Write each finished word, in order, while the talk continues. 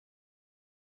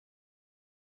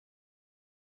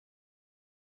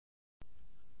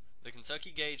The Kentucky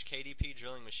Gauge KDP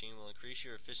drilling machine will increase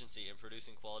your efficiency in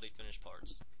producing quality finished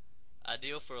parts.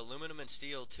 Ideal for aluminum and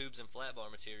steel tubes and flat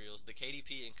bar materials, the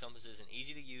KDP encompasses an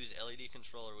easy-to-use LED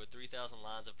controller with 3,000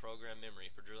 lines of program memory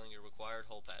for drilling your required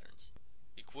hole patterns.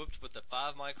 Equipped with a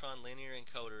 5-micron linear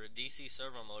encoder, a DC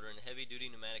servo motor, and heavy-duty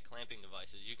pneumatic clamping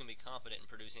devices, you can be confident in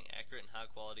producing accurate and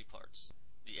high-quality parts.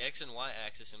 The X and Y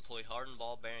axis employ hardened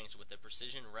ball bearings with a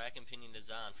precision rack and pinion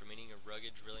design for meeting your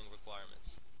rugged drilling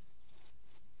requirements.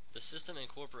 The system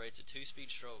incorporates a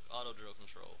 2-speed stroke auto drill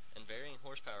control, and varying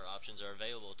horsepower options are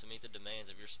available to meet the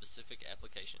demands of your specific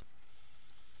application.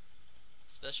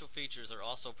 Special features are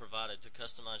also provided to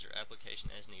customize your application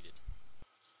as needed.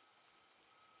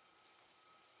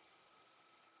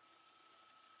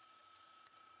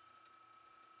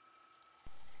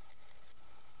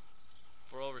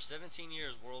 For over 17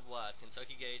 years worldwide,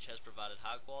 Kentucky Gauge has provided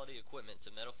high-quality equipment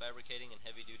to metal fabricating and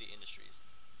heavy-duty industries.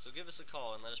 So give us a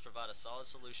call and let us provide a solid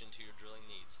solution to your drilling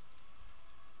needs.